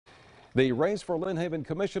The race for Lynn Haven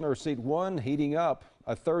Commissioner Seat 1 heating up.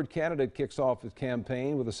 A third candidate kicks off his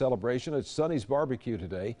campaign with a celebration at Sonny's Barbecue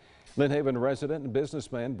today. Lynn Haven resident and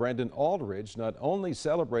businessman Brandon Aldridge not only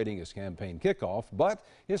celebrating his campaign kickoff, but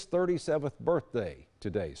his 37th birthday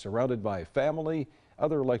today, surrounded by family,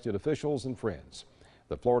 other elected officials, and friends.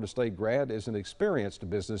 The Florida State grad is an experienced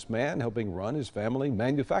businessman helping run his family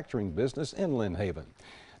manufacturing business in Lynn Haven.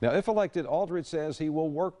 Now, if elected, Aldridge says he will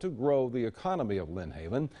work to grow the economy of Lynn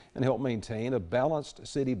Haven and help maintain a balanced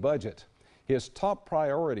city budget. His top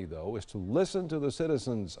priority, though, is to listen to the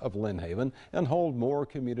citizens of Lynn Haven and hold more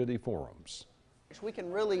community forums. We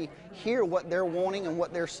can really hear what they're wanting and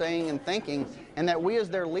what they're saying and thinking, and that we as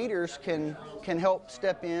their leaders can help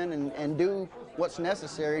step in and do what's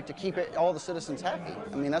necessary to keep all the citizens happy.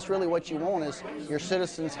 I mean, that's really what you want, is your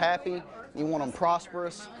citizens happy, you want them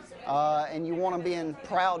prosperous, and you want them being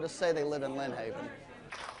proud to say they live in Lynn Haven.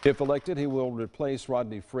 If elected, he will replace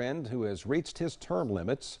Rodney Friend, who has reached his term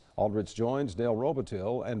limits. Aldridge joins Dale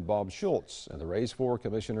Robitil and Bob Schultz in the race for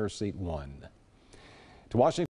Commissioner Seat 1. To Washington.